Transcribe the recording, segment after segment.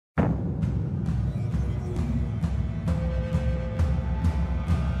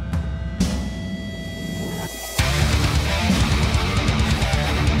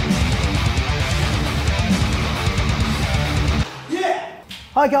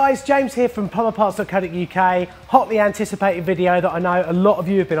Hi guys, James here from plumberparts.co.uk. Hotly anticipated video that I know a lot of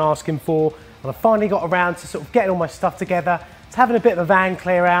you have been asking for, and I finally got around to sort of getting all my stuff together, to having a bit of a van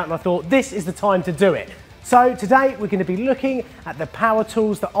clear out, and I thought this is the time to do it. So today we're going to be looking at the power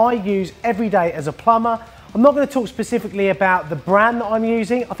tools that I use every day as a plumber. I'm not going to talk specifically about the brand that I'm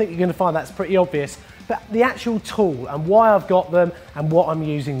using, I think you're going to find that's pretty obvious, but the actual tool and why I've got them and what I'm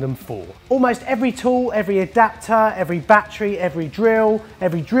using them for. Almost every tool, every adapter, every battery, every drill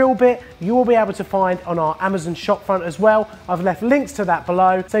bit, you will be able to find on our Amazon shop front as well. I've left links to that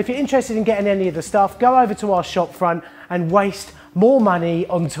below. So if you're interested in getting any of the stuff, go over to our shop front and waste more money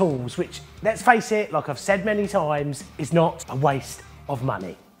on tools, which, let's face it, like I've said many times, is not a waste of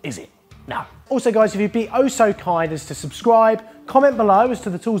money, is it? No. Also guys, if you'd be oh so kind as to subscribe, comment below as to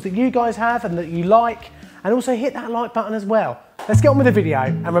the tools that you guys have and that you like, and also hit that like button as well. Let's get on with the video,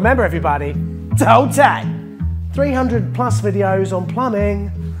 and remember everybody, to hold tight. 300 plus videos on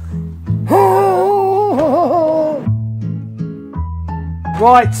plumbing.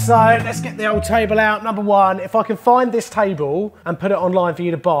 Right, so let's get the old table out. Number one, if I can find this table and put it online for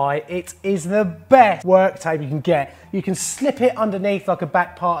you to buy, it is the best work table you can get. You can slip it underneath like a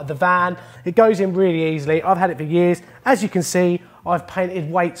back part of the van. It goes in really easily. I've had it for years. As you can see, I've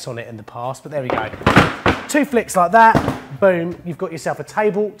painted weights on it in the past, but there we go. 2 flicks like that, boom, you've got yourself a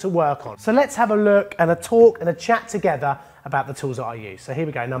table to work on. So let's have a look and a talk and a chat together about the tools that I use. So here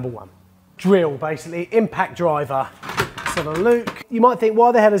we go, number one. Drill, basically, impact driver. Let's have a look. You might think,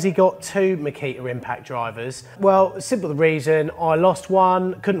 why the hell has he got 2 Makita impact drivers? Well, simple reason, I lost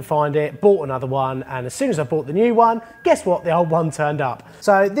one, couldn't find it, bought another one, and as soon as I bought the new one, guess what? The old one turned up.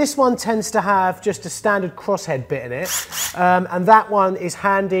 So this one tends to have just a standard crosshead bit in it, and that one is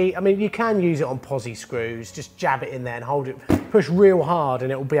handy. I mean, you can use it on posi screws, just jab it in there and hold it, push real hard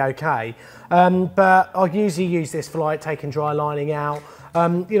and it will be okay. But I usually use this for like taking dry lining out.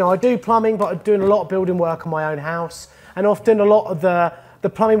 You know, I do plumbing, but I'm doing a lot of building work on my own house. And often a lot of the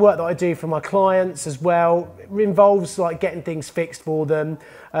plumbing work that I do for my clients as well involves like getting things fixed for them,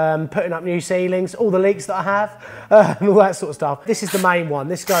 putting up new ceilings, all the leaks that I have, and all that sort of stuff. This is the main one.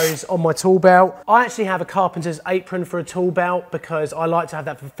 This goes on my tool belt. I actually have a carpenter's apron for a tool belt because I like to have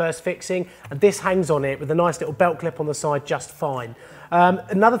that for first fixing, and this hangs on it with a nice little belt clip on the side just fine.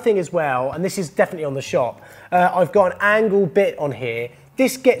 Another thing as well, and this is definitely on the shop, I've got an angle bit on here.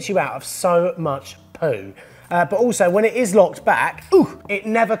 This gets you out of so much poo. But also, when it is locked back, it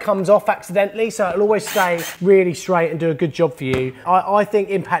never comes off accidentally, so it'll always stay really straight and do a good job for you. I think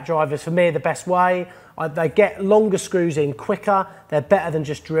impact drivers, for me, are the best way. They get longer screws in quicker. They're better than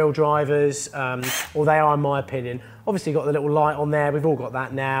just drill drivers, or they are in my opinion. Obviously, you've got the little light on there. We've all got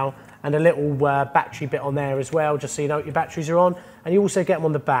that now. And a little battery bit on there as well, just so you know what your batteries are on. And you also get them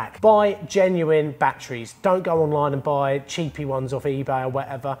on the back. Buy genuine batteries. Don't go online and buy cheapy ones off eBay or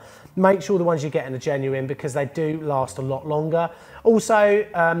whatever. Make sure the ones you're getting are genuine because they do last a lot longer. Also,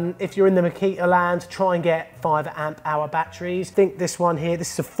 if you're in the Makita land, try and get 5 amp hour batteries. I think this one here,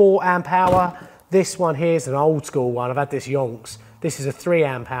 this is a 4 amp hour. This one here is an old school one. I've had this yonks. This is a 3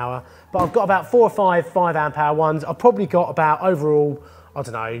 amp hour. But I've got about 4 or 5 amp hour ones. I've probably got about overall, I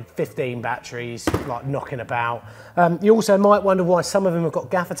don't know, 15 batteries, like knocking about. You also might wonder why some of them have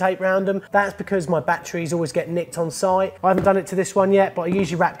got gaffer tape around them. That's because my batteries always get nicked on site. I haven't done it to this one yet, but I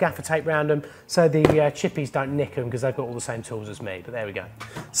usually wrap gaffer tape around them so the chippies don't nick them because they've got all the same tools as me, but there we go.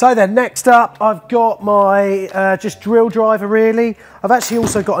 So then next up, I've got my just drill driver really. I've actually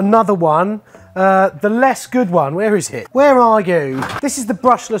also got another one. The less good one, where is it? Where are you? This is the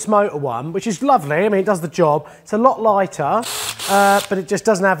brushless motor one, which is lovely. I mean, it does the job. It's a lot lighter, but it just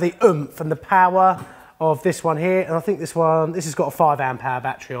doesn't have the oomph and the power of this one here. And I think this has got a 5 amp hour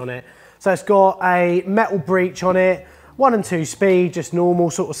battery on it. So it's got a metal breech on it, 1 and 2 speed, just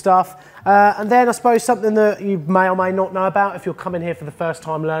normal sort of stuff. And then I suppose something that you may or may not know about if you're coming here for the first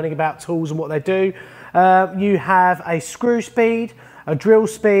time learning about tools and what they do. You have a screw speed, a drill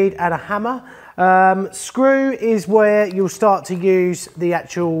speed, and a hammer. Screw is where you'll start to use the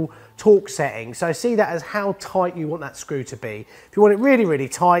actual torque setting. So see that as how tight you want that screw to be. If you want it really, really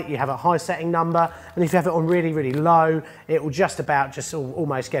tight, you have a high setting number. And if you have it on really, really low, it will just about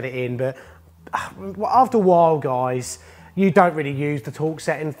almost get it in. But after a while, guys, you don't really use the torque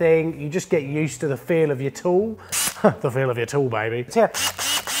setting thing. You just get used to the feel of your tool. The feel of your tool, baby. So, yeah,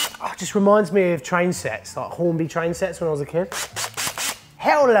 it just reminds me of train sets, like Hornby train sets when I was a kid.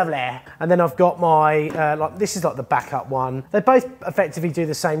 Hell lovely. And then I've got my, this is like the backup one. They both effectively do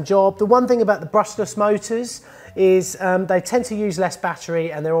the same job. The one thing about the brushless motors is they tend to use less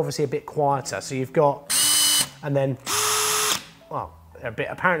battery and they're obviously a bit quieter. So you've got, and then, well,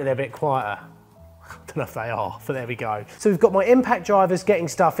 apparently they're a bit quieter. Don't know if they are, but there we go. So we've got my impact drivers getting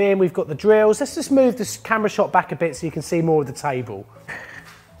stuff in. We've got the drills. Let's just move this camera shot back a bit so you can see more of the table.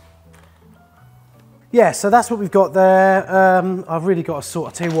 Yeah, so that's what we've got there. I've really got to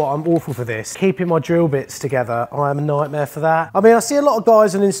I tell you what, I'm awful for this. Keeping my drill bits together, I am a nightmare for that. I mean, I see a lot of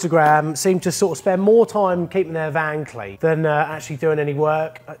guys on Instagram seem to sort of spend more time keeping their van clean than actually doing any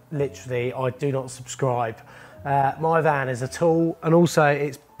work. Literally, I do not subscribe. My van is a tool, and also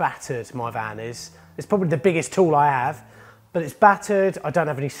it's battered, my van is. It's probably the biggest tool I have, but it's battered. I don't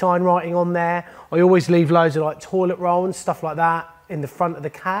have any sign writing on there. I always leave loads of like toilet roll and stuff like that in the front of the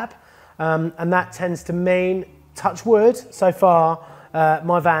cab. And that tends to mean, touch wood, so far,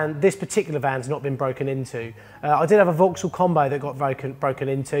 my van, this particular van's not been broken into. I did have a Vauxhall Combo that got broken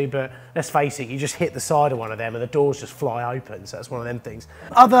into, but let's face it, you just hit the side of one of them and the doors just fly open, so that's one of them things.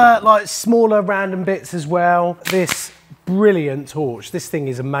 Other like smaller random bits as well, this brilliant torch. This thing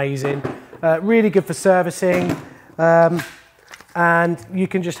is amazing, really good for servicing, and you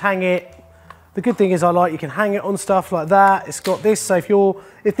can just hang it. The good thing is you can hang it on stuff like that. It's got this, so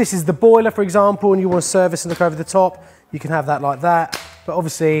if this is the boiler, for example, and you want to service and look over the top, you can have that like that. But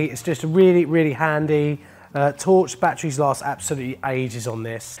obviously, it's just a really, really handy torch. Batteries last absolutely ages on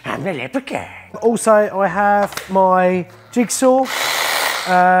this. Also, I have my jigsaw.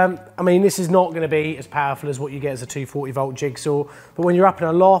 I mean, this is not going to be as powerful as what you get as a 240 volt jigsaw, but when you're up in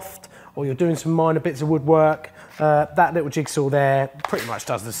a loft or you're doing some minor bits of woodwork, that little jigsaw there pretty much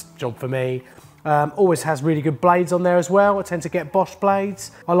does this job for me. Always has really good blades on there as well. I tend to get Bosch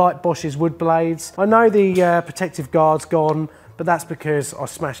blades. I like Bosch's wood blades. I know the protective guard's gone, but that's because I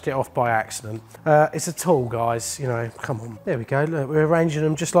smashed it off by accident. It's a tool, guys, you know, come on. There we go, look, we're arranging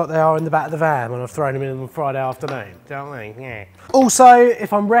them just like they are in the back of the van when I've thrown them in on Friday afternoon, don't we? Yeah. Also,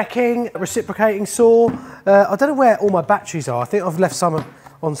 if I'm wrecking, a reciprocating saw. I don't know where all my batteries are. I think I've left some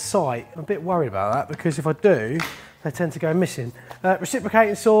on site. I'm a bit worried about that because if I do, they tend to go missing.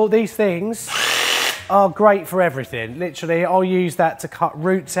 Reciprocating saw, these things are great for everything. Literally, I'll use that to cut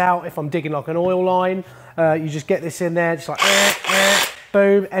roots out if I'm digging like an oil line. You just get this in there, just like,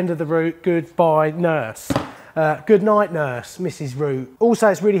 boom, end of the root, goodbye, nurse. Good night, nurse, Mrs. Root. Also,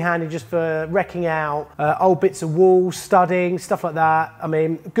 it's really handy just for wrecking out old bits of wall, studding, stuff like that. I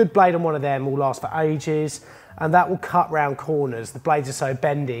mean, a good blade on one of them will last for ages, and that will cut round corners. The blades are so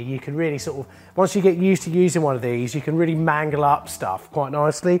bendy, you can really sort of, once you get used to using one of these, you can really mangle up stuff quite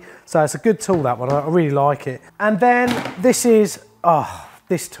nicely. So it's a good tool, that one, I really like it. And then this is,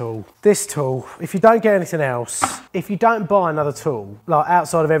 this tool, if you don't get anything else, if you don't buy another tool, like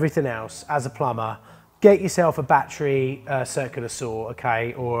outside of everything else as a plumber, get yourself a battery circular saw,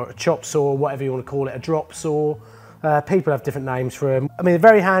 okay, or a chop saw, whatever you want to call it, a drop saw. People have different names for them. I mean, they're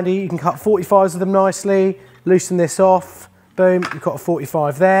very handy. You can cut 45s with them nicely, loosen this off, boom, you've got a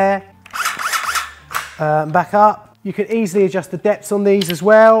 45 there. Back up. You can easily adjust the depths on these as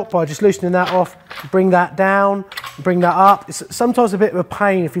well by just loosening that off, bring that down, bring that up. It's sometimes a bit of a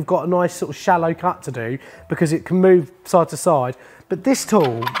pain if you've got a nice sort of shallow cut to do because it can move side to side. But this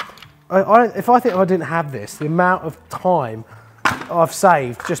tool, if I didn't have this, the amount of time I've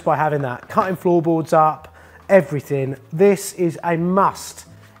saved just by having that, cutting floorboards up, everything, this is a must.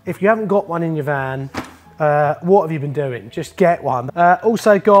 If you haven't got one in your van, what have you been doing? Just get one.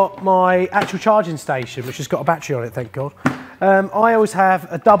 Also got my actual charging station, which has got a battery on it, thank God. I always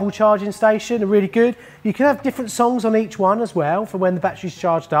have a double charging station, really good. You can have different songs on each one as well for when the battery's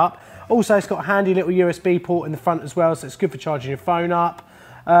charged up. Also, it's got a handy little USB port in the front as well, so it's good for charging your phone up.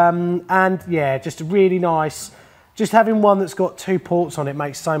 And yeah, just a really nice, just having one that's got two ports on it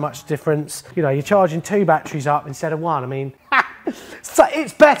makes so much difference. You know, you're charging two batteries up instead of one. I mean, so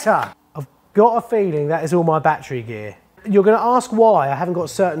it's better. I've got a feeling that is all my battery gear. You're going to ask why I haven't got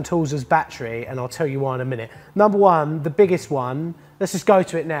certain tools as battery, and I'll tell you why in a minute. Number one, the biggest one, let's just go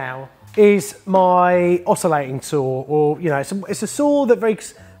to it now, is my oscillating saw, or, you know, it's a saw that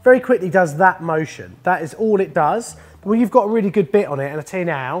very quickly does that motion. That is all it does. But when you've got a really good bit on it, and I tell you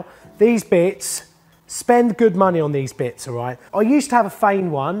now, these bits, spend good money on these bits, all right? I used to have a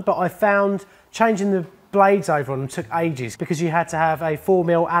Fane one, but I found changing the blades over on them took ages because you had to have a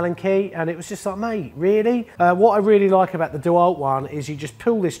 4mm Allen key, and it was just like, mate, really? What I really like about the DeWalt one is you just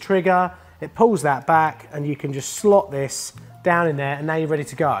pull this trigger, it pulls that back, and you can just slot this down in there, and now you're ready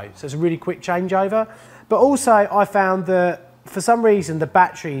to go. So it's a really quick changeover. But also, I found that for some reason, the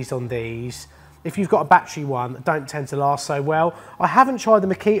batteries on these, if you've got a battery one, don't tend to last so well. I haven't tried the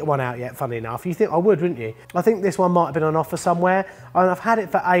Makita one out yet, funny enough. You think I would, wouldn't you? I think this one might have been on offer somewhere, and I've had it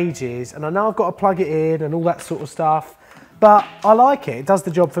for ages, and I know I've got to plug it in and all that sort of stuff, but I like it. It does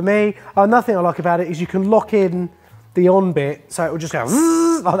the job for me. Another thing I like about it is you can lock in the on bit, so it will just go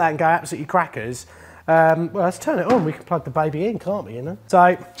like that and go absolutely crackers. Well, let's turn it on. We can plug the baby in, can't we, you know?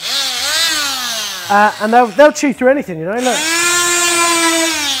 So, and they'll chew through anything, you know, look.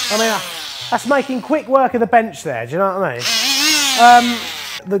 I mean, that's making quick work of the bench there, do you know what I mean?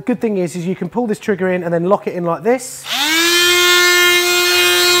 The good thing is you can pull this trigger in and then lock it in like this.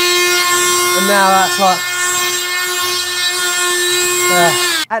 And now that's like...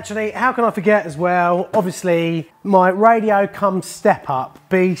 Actually, how can I forget as well, obviously my radio comes step up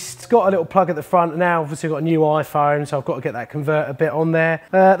beast. It's got a little plug at the front, and now obviously I've got a new iPhone, so I've got to get that converter bit on there.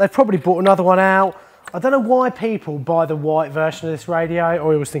 They've probably bought another one out. I don't know why people buy the white version of this radio. I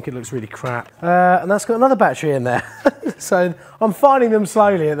always think it looks really crap. And that's got another battery in there. So I'm finding them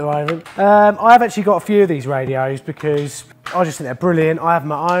slowly at the moment. I have actually got a few of these radios because I just think they're brilliant. I have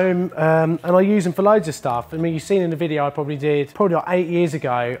them at home and I use them for loads of stuff. I mean, you've seen in the video I probably did like 8 years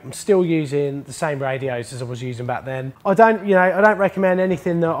ago. I'm still using the same radios as I was using back then. I don't recommend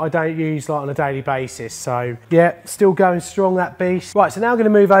anything that I don't use like on a daily basis. So yeah, still going strong, that beast. Right, so now I'm going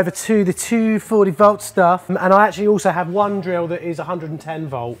to move over to the 240 volt stuff. And I actually also have one drill that is 110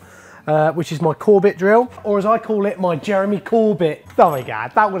 volt. Which is my Corbett drill, or as I call it, my Jeremy Corbett. Oh my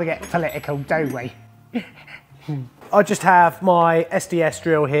God, don't want to get political, do we? I just have my SDS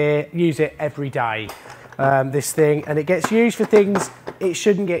drill here, use it every day, this thing, and it gets used for things it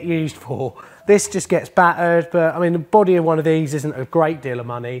shouldn't get used for. This just gets battered, but I mean, the body of one of these isn't a great deal of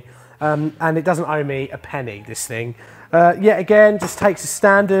money, and it doesn't owe me a penny, this thing. Yet again, just takes a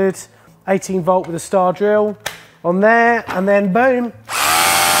standard 18 volt with a star drill on there, and then boom,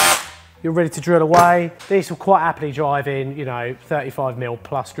 you're ready to drill away. These will quite happily drive in, you know, 35mm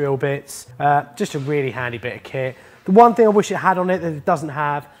plus drill bits. Just a really handy bit of kit. The one thing I wish it had on it that it doesn't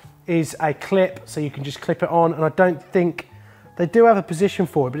have is a clip, so you can just clip it on, and I don't think, they do have a position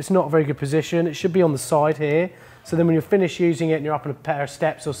for it, but it's not a very good position. It should be on the side here, so then when you're finished using it and you're up on a pair of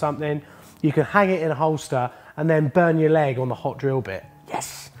steps or something, you can hang it in a holster and then burn your leg on the hot drill bit.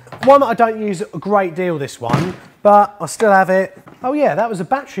 Yes! One that I don't use a great deal, this one, but I still have it. Oh yeah, that was a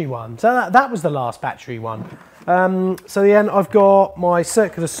battery one. So that was the last battery one. So then I've got my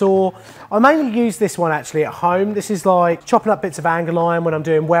circular saw. I mainly use this one actually at home. This is like chopping up bits of angle iron when I'm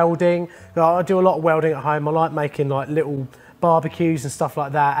doing welding. I do a lot of welding at home. I like making like little barbecues and stuff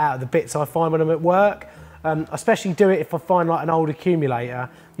like that out of the bits I find when I'm at work. I especially do it if I find like an old accumulator.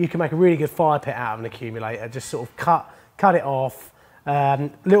 You can make a really good fire pit out of an accumulator. Just sort of cut it off. A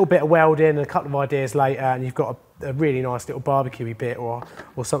little bit of welding and a couple of ideas later, and you've got a really nice little barbecue bit or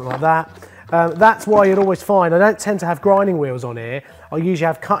something like that. That's why you'd always find I don't tend to have grinding wheels on here. I usually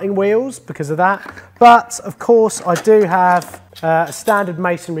have cutting wheels because of that. But of course I do have a standard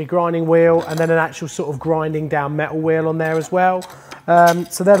masonry grinding wheel and then an actual sort of grinding down metal wheel on there as well.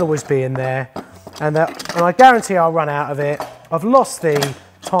 So they'll always be in there, and I guarantee I'll run out of it. I've lost the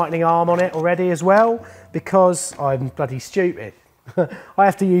tightening arm on it already as well because I'm bloody stupid. I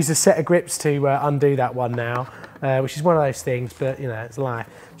have to use a set of grips to undo that one now, which is one of those things, but you know, it's life.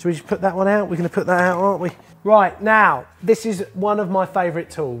 Should we just put that one out? We're going to put that out, aren't we? Right, now, this is one of my favourite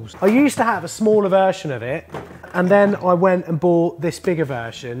tools. I used to have a smaller version of it, and then I went and bought this bigger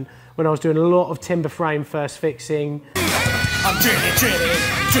version when I was doing a lot of timber frame first fixing. I'm drilling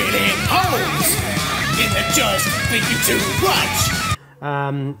holes in the just for you to watch.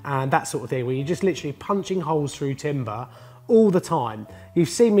 And that sort of thing, where you're just literally punching holes through timber all the time. You've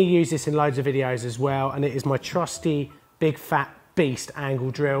seen me use this in loads of videos as well, and it is my trusty big fat beast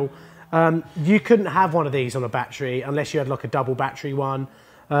angle drill. You couldn't have one of these on a battery unless you had like a double battery one,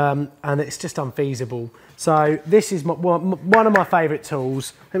 and it's just unfeasible. So this is one of my favourite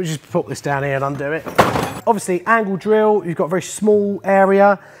tools. Let me just put this down here and undo it. Obviously angle drill, you've got a very small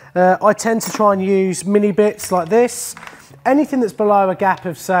area. I tend to try and use mini bits like this. Anything that's below a gap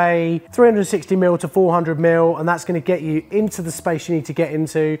of say 360mm to 400mm, and that's going to get you into the space you need to get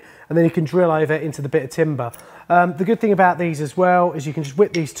into, and then you can drill over into the bit of timber. The good thing about these as well is you can just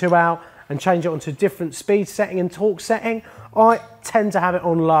whip these two out and change it onto a different speed setting and torque setting. I tend to have it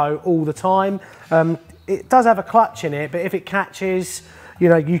on low all the time. It does have a clutch in it, but if it catches, you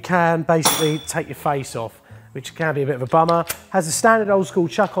know, you can basically take your face off, which can be a bit of a bummer. Has a standard old school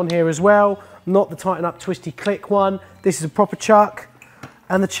chuck on here as well. Not the tighten up twisty click one. This is a proper chuck,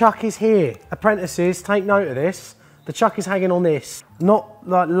 and the chuck is here. Apprentices, take note of this. The chuck is hanging on this, not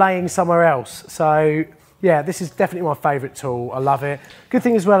like laying somewhere else. So yeah, this is definitely my favourite tool. I love it. Good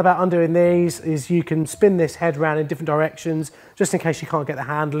thing as well about undoing these is you can spin this head around in different directions, just in case you can't get the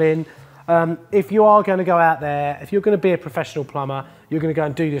handle in. If you are going to go out there, if you're going to be a professional plumber, you're going to go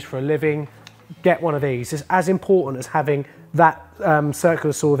and do this for a living, get one of these. It's as important as having that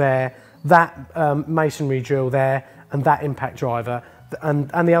circular saw there, that masonry drill there, and that impact driver.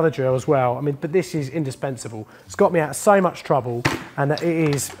 and the other drill as well. I mean, but this is indispensable. It's got me out of so much trouble, and it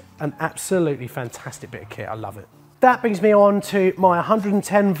is an absolutely fantastic bit of kit. I love it. That brings me on to my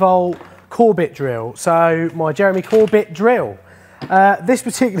 110 volt Corbett drill. So my Jeremy Corbett drill. This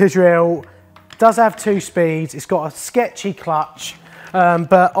particular drill does have 2 speeds. It's got a sketchy clutch,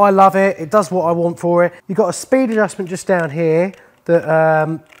 but I love it. It does what I want for it. You've got a speed adjustment just down here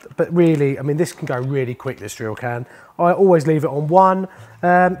that, but really, I mean, this can go really quick, this drill can. I always leave it on 1.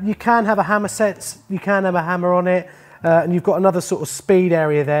 You can have a hammer set, you can have a hammer on it, and you've got another sort of speed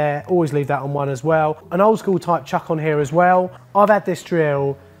area there. Always leave that on 1 as well. An old school type chuck on here as well. I've had this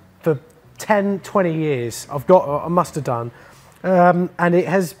drill for 10, 20 years. I must have done. And it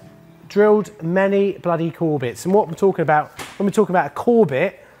has drilled many bloody Corbett's. And what I'm talking about, when we're talking about a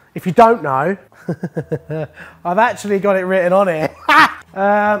Corbett, if you don't know, I've actually got it written on here.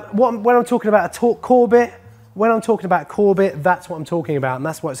 When I'm talking about a Corbett, that's what I'm talking about. And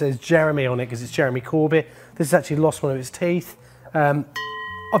that's why it says Jeremy on it, because it's Jeremy Corbett. This has actually lost one of its teeth. I've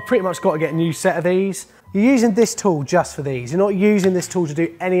pretty much got to get a new set of these. You're using this tool just for these. You're not using this tool to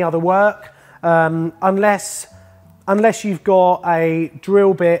do any other work, unless you've got a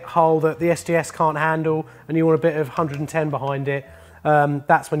drill bit hole that the SDS can't handle and you want a bit of 110 behind it.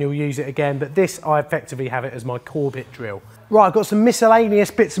 That's when you'll use it again. But this, I effectively have it as my Corbett drill. Right, I've got some miscellaneous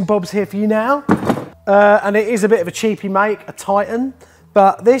bits and bobs here for you now. And it is a bit of a cheapy make, a Titan,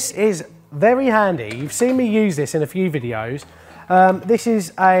 but this is very handy. You've seen me use this in a few videos. This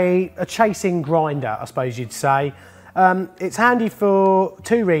is a chasing grinder, I suppose you'd say. It's handy for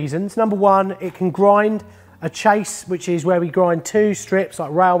 2 reasons. Number 1, it can grind a chase, which is where we grind 2 strips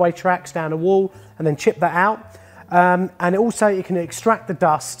like railway tracks down a wall and then chip that out. And also it can extract the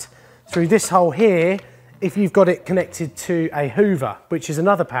dust through this hole here if you've got it connected to a hoover, which is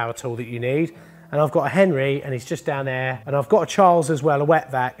another power tool that you need. And I've got a Henry, and he's just down there. And I've got a Charles as well, a wet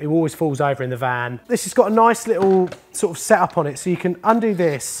vac, who always falls over in the van. This has got a nice little sort of setup on it, so you can undo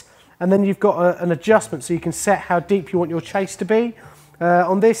this, and then you've got an adjustment so you can set how deep you want your chase to be.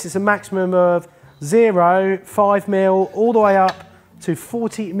 On this, it's a maximum of 0, 5 mil, all the way up to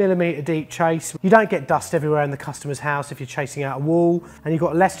 40mm deep chase. You don't get dust everywhere in the customer's house if you're chasing out a wall, and you've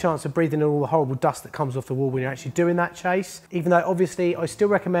got less chance of breathing in all the horrible dust that comes off the wall when you're actually doing that chase. Even though obviously I still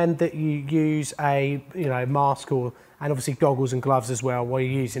recommend that you use a mask and obviously goggles and gloves as well while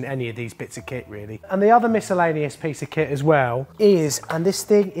you're using any of these bits of kit really. And the other miscellaneous piece of kit as well is, and this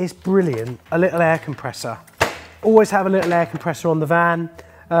thing is brilliant, a little air compressor. Always have a little air compressor on the van.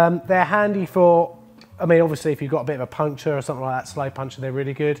 They're handy for, I mean, obviously if you've got a bit of a puncture or something like that, slow puncture, they're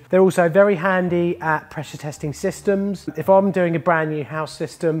really good. They're also very handy at pressure testing systems. If I'm doing a brand new house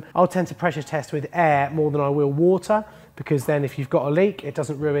system, I'll tend to pressure test with air more than I will water, because then if you've got a leak, it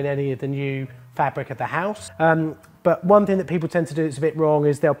doesn't ruin any of the new fabric of the house. But one thing that people tend to do that's a bit wrong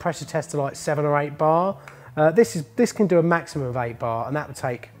is they'll pressure test to like 7 or 8 bar. This can do a maximum of 8 bar, and that would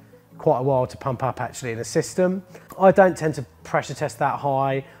take quite a while to pump up actually in a system. I don't tend to pressure test that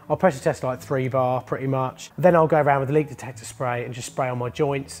high. I'll pressure test like 3 bar pretty much. Then I'll go around with a leak detector spray and just spray on my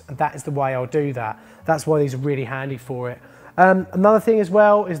joints, and that is the way I'll do that. That's why these are really handy for it. Another thing as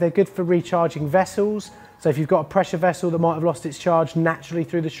well is they're good for recharging vessels. So if you've got a pressure vessel that might have lost its charge naturally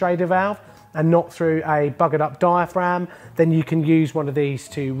through the Schrader valve and not through a buggered up diaphragm, then you can use one of these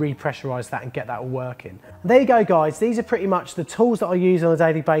to repressurize that and get that all working. There you go guys, these are pretty much the tools that I use on a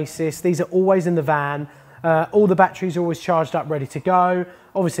daily basis. These are always in the van. All the batteries are always charged up, ready to go.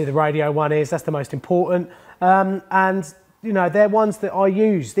 Obviously the radio one is, that's the most important. And you know, they're ones that I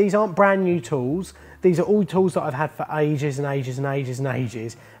use. These aren't brand new tools. These are all tools that I've had for ages and ages and ages and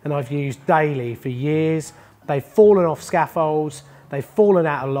ages, and I've used daily for years. They've fallen off scaffolds, they've fallen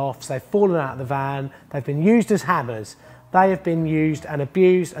out of lofts, they've fallen out of the van, they've been used as hammers. They have been used and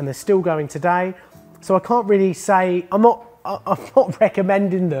abused, and they're still going today. So I can't really say, I'm not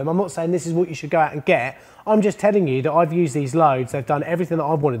recommending them. I'm not saying this is what you should go out and get. I'm just telling you that I've used these loads. They've done everything that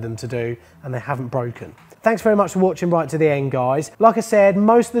I've wanted them to do, and they haven't broken. Thanks very much for watching right to the end, guys. Like I said,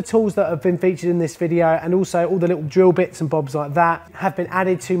 most of the tools that have been featured in this video, and also all the little drill bits and bobs like that, have been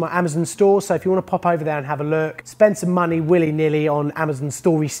added to my Amazon store. So if you want to pop over there and have a look, spend some money willy-nilly on Amazon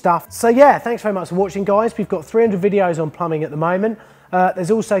story stuff. So yeah, thanks very much for watching, guys. We've got 300 videos on plumbing at the moment. There's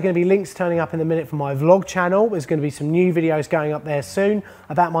also going to be links turning up in a minute for my vlog channel. There's going to be some new videos going up there soon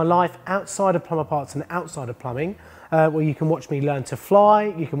about my life outside of plumber parts and outside of plumbing, where you can watch me learn to fly,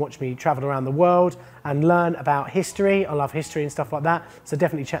 you can watch me travel around the world and learn about history. I love history and stuff like that, so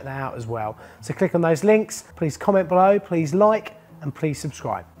definitely check that out as well. So click on those links, please comment below, please like, and please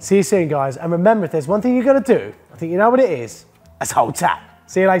subscribe. See you soon, guys, and remember, if there's one thing you're going to do, I think you know what it is, that's hold tap.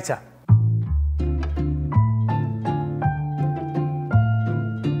 See you later.